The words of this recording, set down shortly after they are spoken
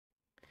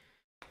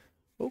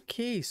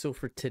Okay, so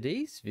for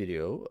today's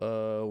video,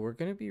 we're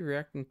gonna be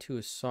reacting to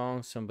a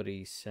song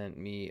somebody sent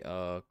me,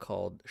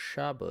 called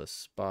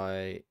Shabbos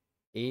by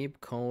Abe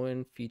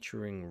Cohen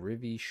featuring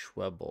Rivie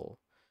Schwebel.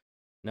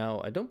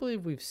 Now, I don't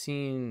believe we've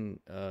seen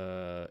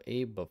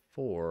Abe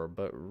before,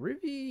 but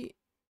Rivie,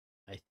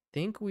 I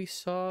think we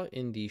saw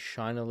in the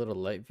Shine a Little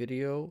Light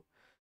video.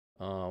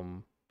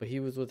 But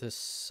he was with his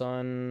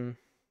son,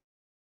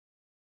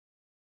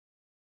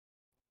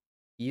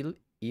 Eli?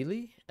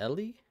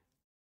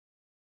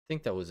 I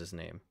think that was his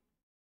name.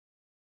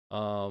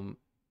 Um,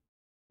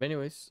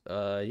 Anyways,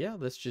 yeah,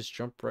 let's just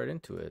jump right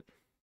into it.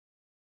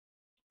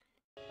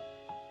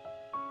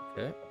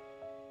 Okay.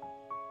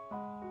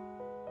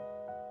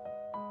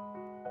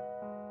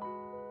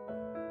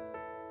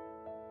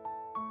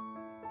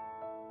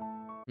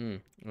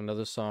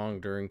 Another song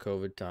during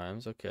COVID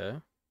times. Okay.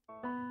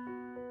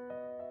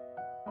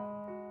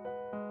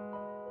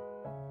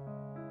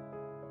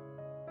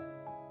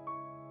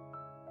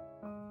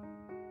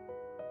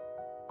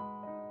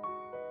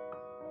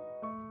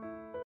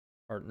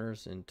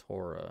 Partners in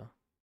Torah.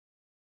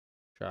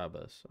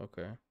 Shabbos.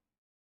 Okay.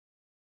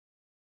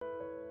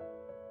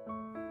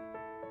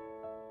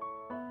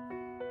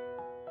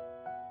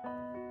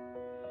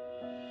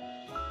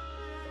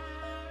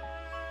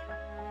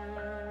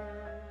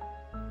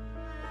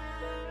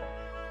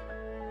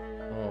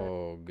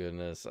 Oh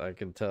goodness, I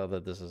can tell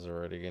that this is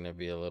already gonna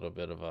be a little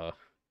bit of a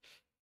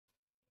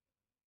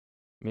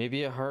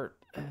maybe a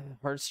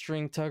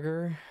heartstring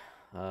tugger.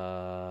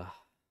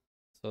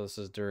 So this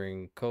is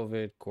during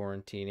COVID,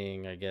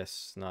 quarantining, I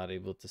guess, not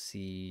able to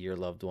see your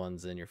loved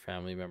ones and your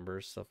family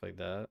members, stuff like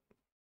that.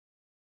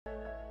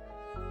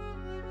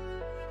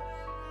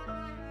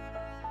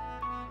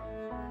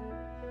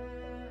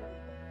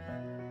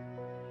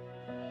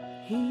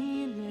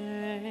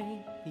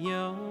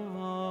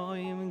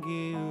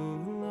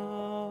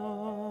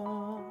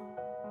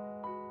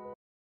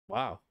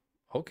 Wow.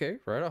 Okay,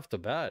 right off the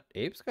bat,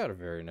 Abe's got a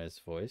very nice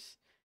voice.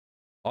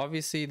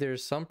 Obviously,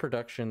 there's some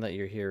production that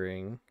you're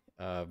hearing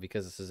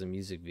because this is a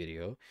music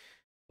video,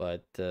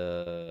 but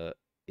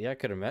yeah, I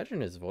could imagine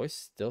his voice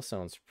still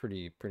sounds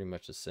pretty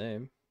much the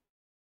same.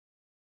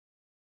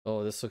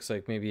 Oh, this looks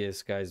like maybe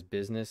this guy's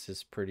business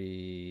is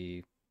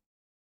pretty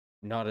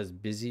not as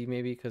busy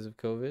maybe because of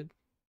COVID.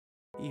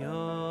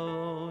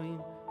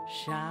 Yoim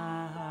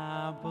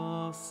Shabbosi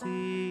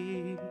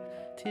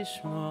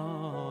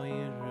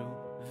Tishmoiru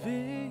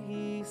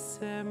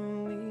V'yisemli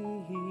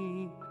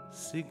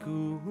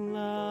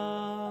Sigula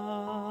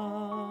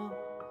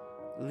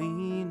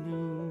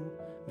Linu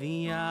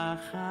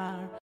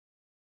V'yachar.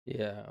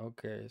 Yeah,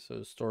 okay, so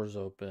the store's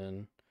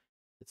open.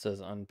 It says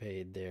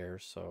unpaid there,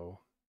 so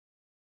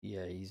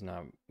yeah, he's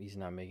not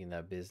making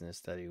that business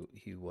that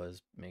he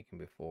was making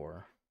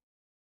before.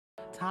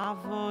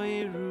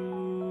 Tavoiru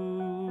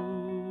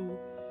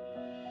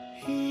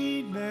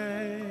Hine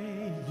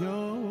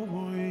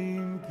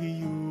Yoim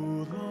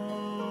Giyula.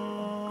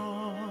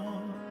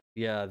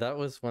 Yeah, that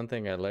was one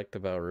thing I liked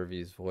about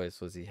Rivie's voice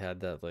was he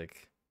had that,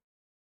 like,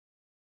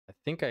 I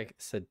think I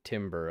said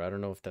timbre. I don't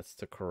know if that's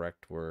the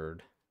correct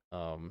word.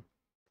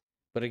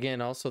 But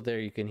again, also there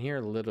you can hear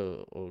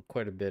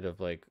quite a bit of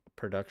like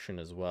production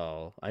as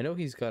well. I know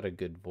he's got a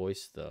good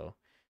voice though.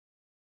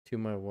 To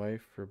my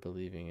wife for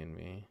believing in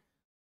me.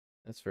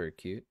 That's very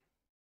cute.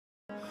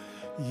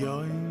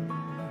 Yoim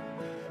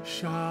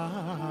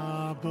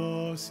Shabbosim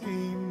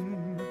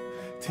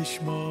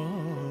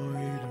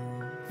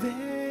Tishmoiru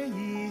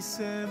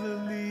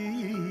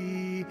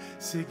V'yisemli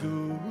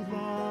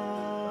Sigula.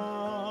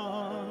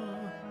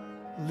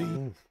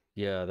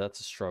 Yeah, that's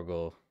a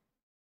struggle.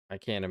 I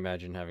can't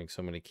imagine having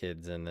so many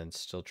kids and then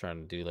still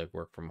trying to do like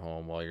work from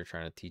home while you're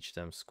trying to teach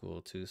them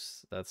school too,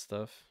 that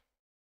stuff.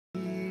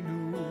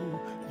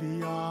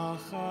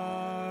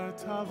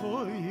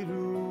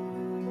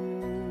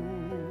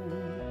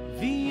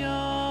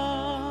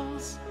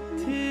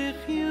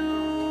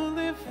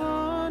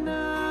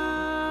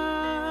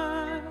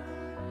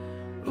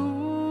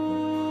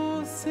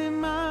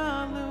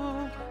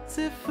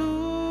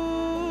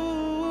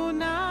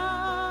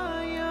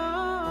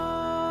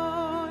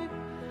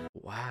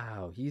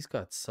 Wow, he's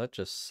got such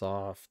a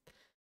soft,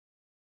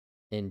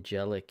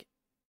 angelic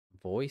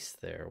voice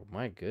there.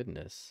 My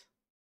goodness.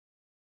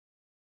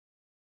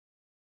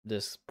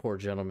 This poor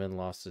gentleman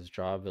lost his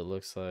job, it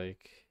looks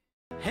like.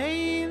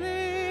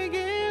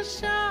 Heilige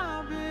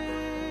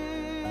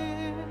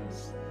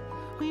Shabbos,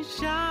 we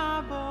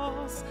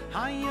Shabbos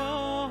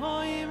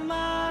hayoim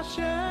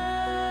Lashem,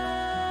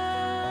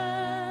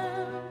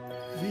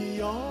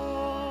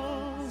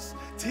 v'yos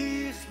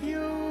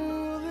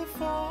tichyu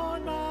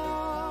lefonai.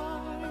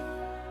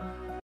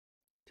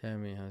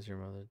 Tammy, how's your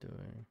mother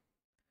doing?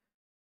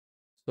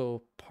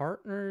 So,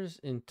 Partners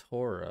in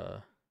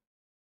Torah,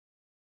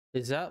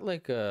 is that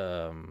like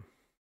a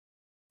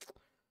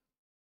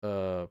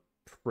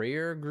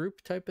prayer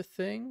group type of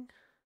thing?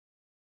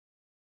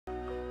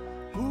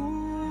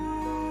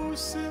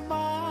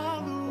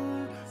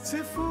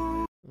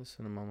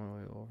 Listen, I'm on my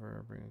way over.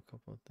 I'll bring a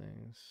couple of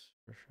things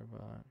for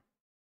Shabbat.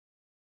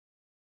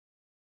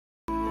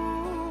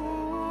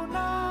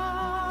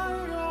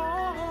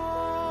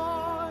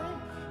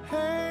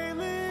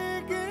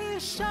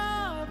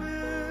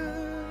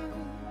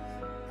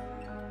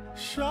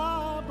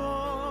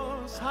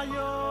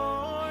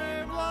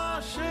 hayoim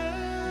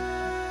Lashem.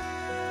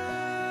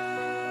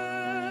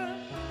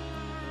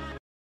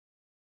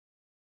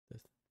 The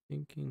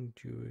Thinking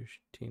Jewish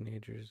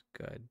Teenager's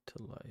Guide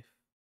to Life.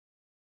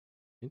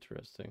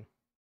 Interesting.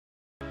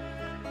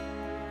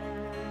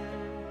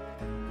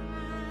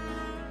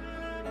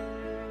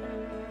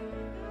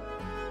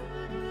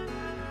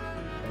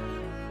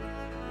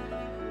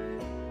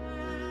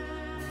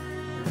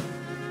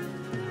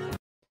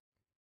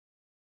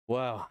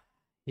 Wow.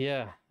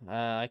 Yeah,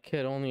 I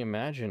could only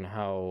imagine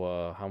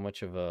how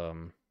much of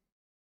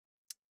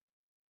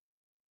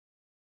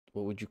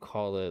what would you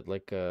call it,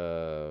 like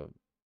a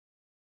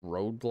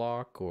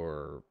roadblock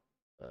or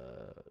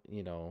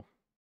you know,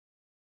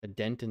 a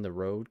dent in the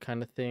road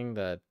kind of thing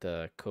that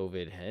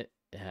COVID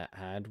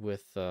had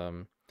with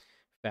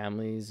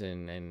families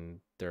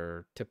and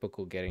their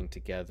typical getting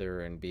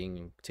together and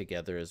being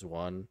together as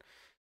one,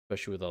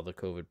 especially with all the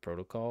COVID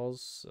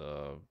protocols.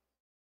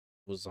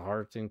 Was a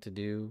hard thing to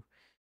do.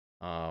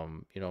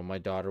 You know, my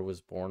daughter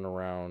was born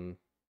around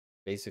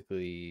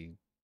basically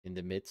in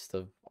the midst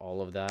of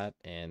all of that,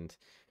 and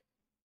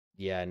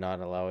yeah, not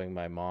allowing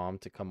my mom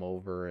to come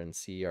over and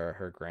see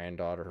her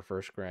granddaughter, her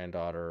first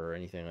granddaughter, or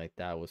anything like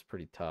that was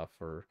pretty tough.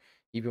 Or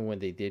even when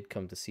they did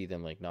come to see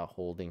them, like not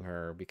holding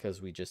her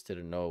because we just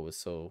didn't know, it was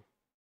so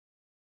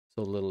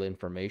little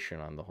information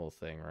on the whole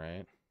thing,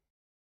 right?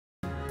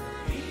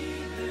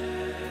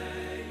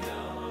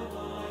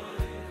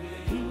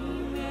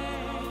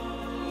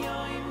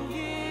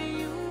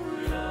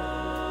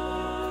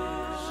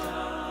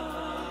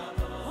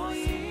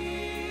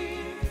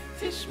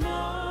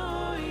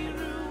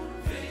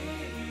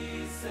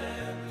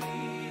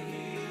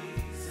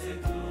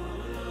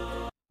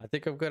 I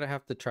think I'm gonna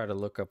have to try to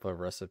look up a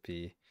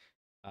recipe.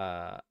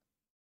 Uh,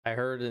 I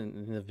heard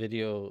in the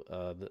video,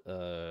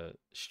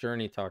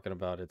 Sturny talking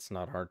about it's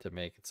not hard to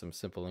make. It's some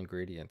simple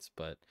ingredients,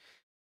 but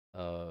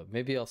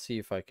maybe I'll see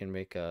if I can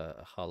make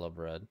a challah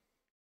bread.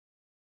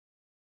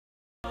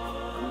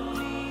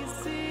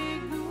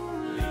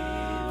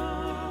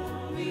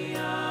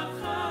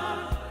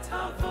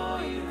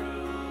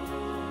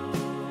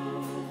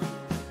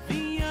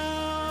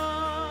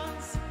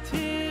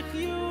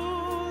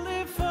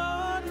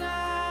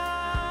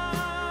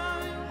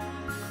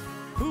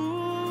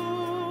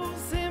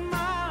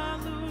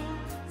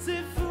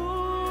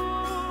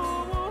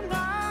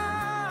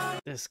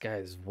 This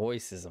guy's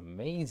voice is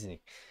amazing.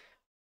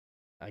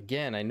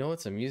 Again, I know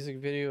it's a music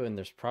video and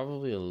there's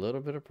probably a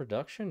little bit of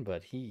production,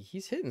 but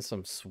he's hitting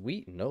some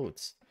sweet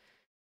notes.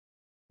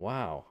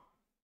 Wow.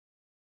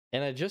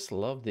 And I just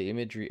love the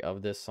imagery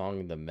of this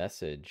song and the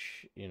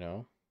message, you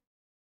know?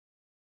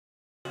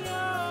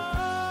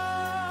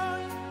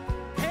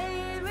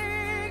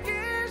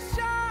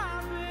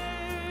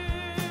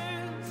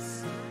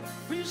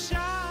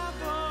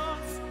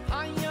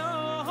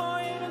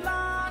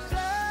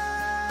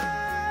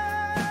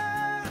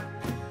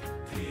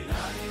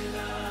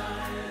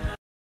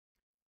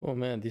 Oh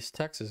man, these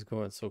texts is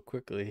going so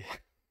quickly.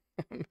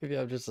 Maybe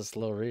I'm just a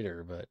slow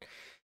reader, but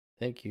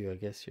thank you. I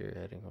guess you're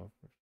heading over.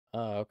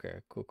 Oh, okay.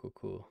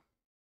 Cool.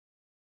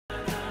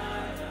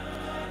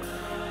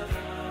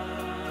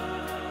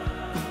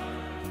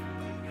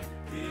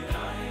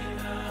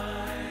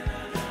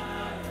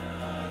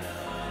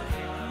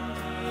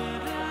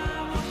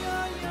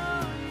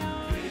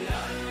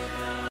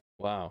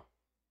 Wow.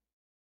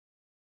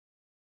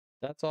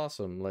 That's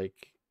awesome.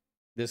 Like,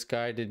 this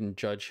guy didn't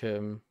judge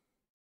him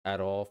at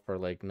all for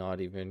like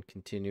not even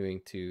continuing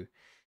to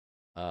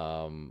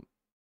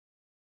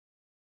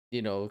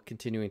you know,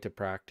 continuing to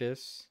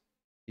practice.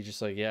 He's just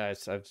like, yeah,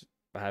 I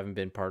haven't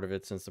been part of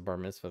it since the bar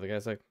mitzvah. The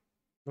guy's like,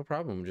 no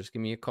problem, just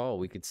give me a call,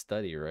 we could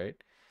study, right?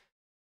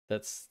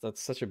 That's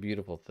such a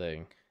beautiful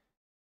thing.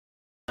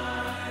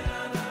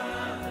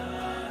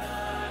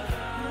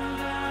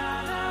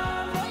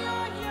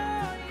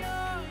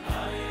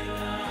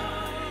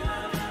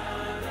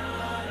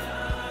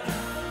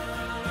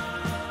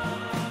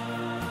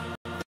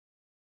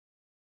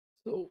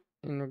 So,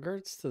 in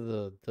regards to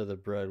the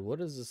bread, what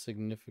is the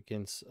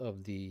significance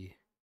of the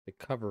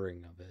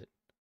covering of it?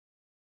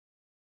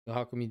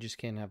 How come you just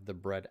can't have the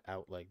bread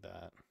out like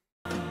that?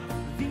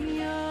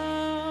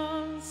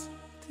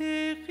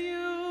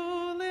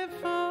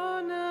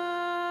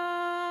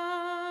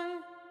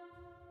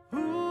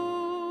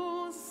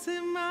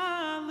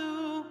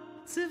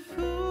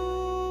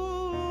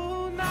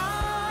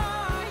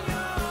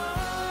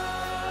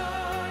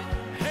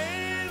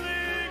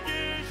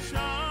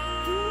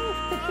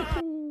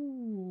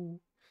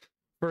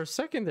 For a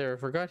second there, I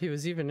forgot he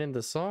was even in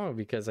the song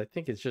because I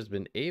think it's just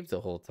been Abe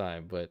the whole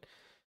time. But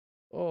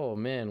oh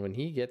man, when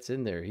he gets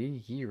in there,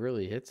 he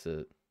really hits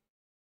it.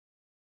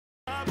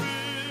 Right.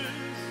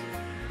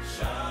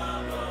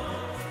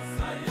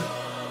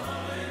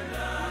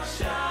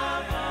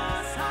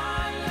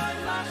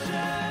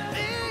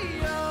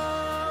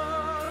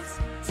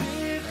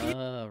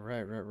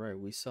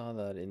 We saw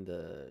that in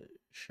the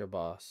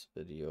Shabbos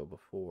video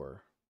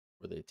before,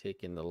 where they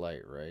take in the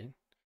light, right?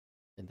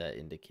 And that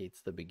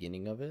indicates the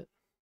beginning of it.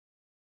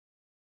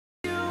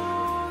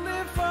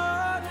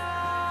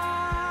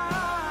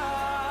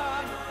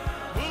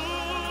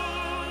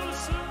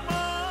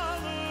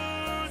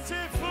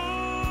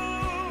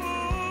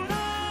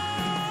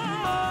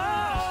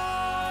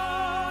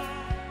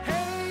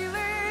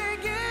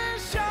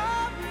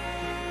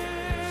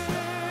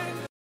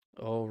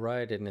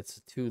 bread and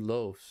it's 2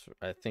 loaves.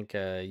 I think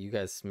you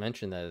guys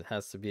mentioned that it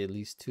has to be at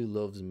least 2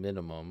 loaves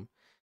minimum.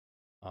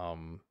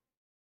 Um,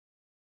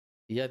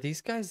 yeah,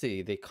 these guys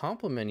they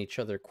complement each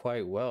other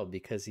quite well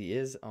because he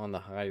is on the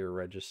higher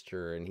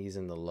register and he's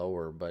in the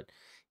lower, but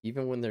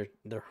even when they're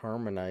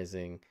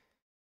harmonizing,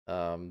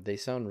 they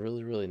sound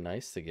really really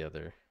nice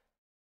together.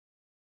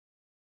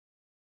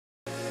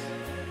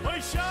 Oy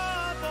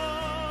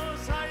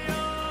Shabbos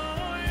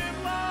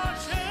hayoim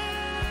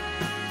Lashem,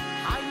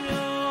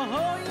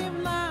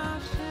 hayoim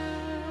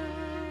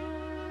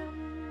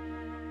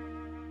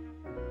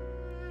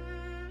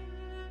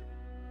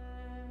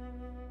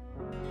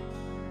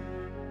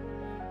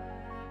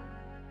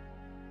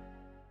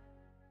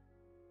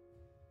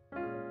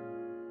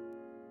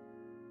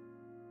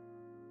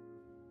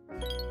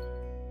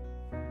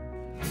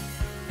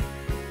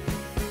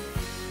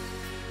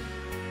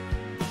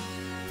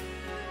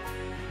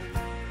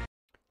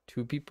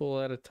Two people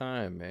at a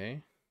time, eh?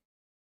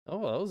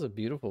 Oh, that was a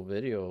beautiful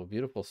video,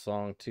 beautiful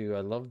song too.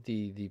 I love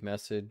the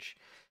message.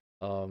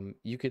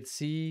 You could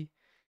see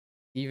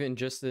even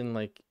just in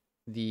like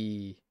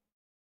the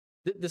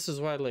this is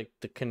why like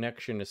the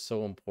connection is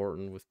so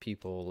important with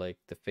people, like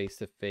the face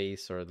to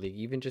face, or like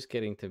even just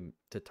getting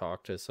to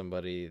talk to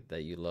somebody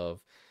that you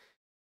love,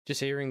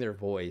 just hearing their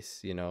voice,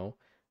 you know.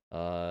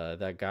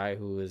 That guy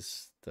who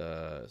was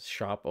the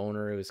shop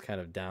owner was kind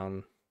of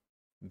down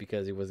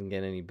because he wasn't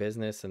getting any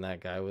business, and that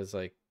guy was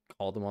like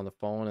called him on the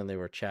phone and they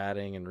were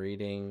chatting and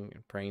reading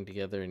and praying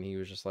together, and he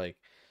was just like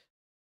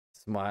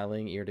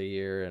smiling ear to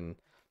ear, and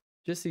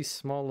just these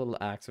small little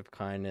acts of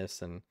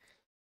kindness. And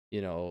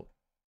you know,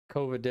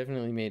 COVID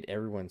definitely made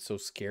everyone so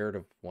scared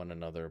of one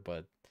another,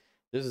 but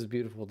this is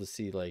beautiful to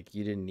see. Like,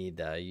 you didn't need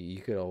that.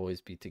 You could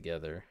always be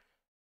together.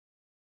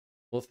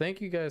 Well,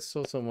 thank you guys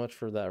so much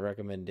for that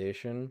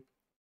recommendation.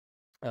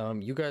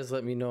 You guys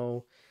let me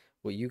know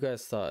what you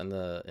guys thought in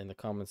the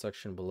comment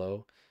section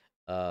below.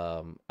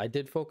 I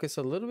did focus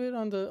a little bit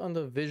on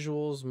the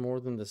visuals more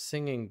than the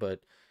singing,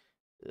 but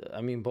I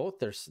mean both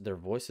their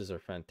voices are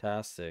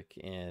fantastic,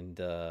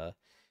 and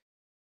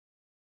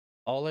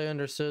all I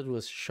understood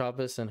was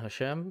Shabbos and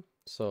Hashem.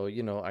 So,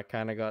 you know, I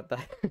kind of got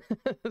that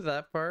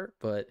that part,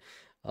 but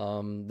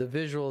the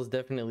visuals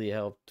definitely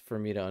helped for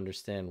me to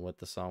understand what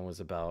the song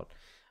was about.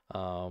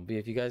 But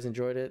if you guys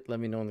enjoyed it, let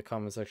me know in the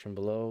comment section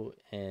below,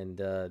 and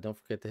don't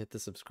forget to hit the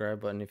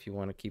subscribe button if you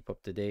want to keep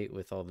up to date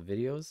with all the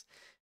videos,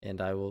 and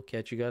I will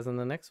catch you guys on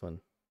the next one.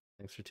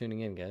 Thanks for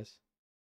tuning in, guys.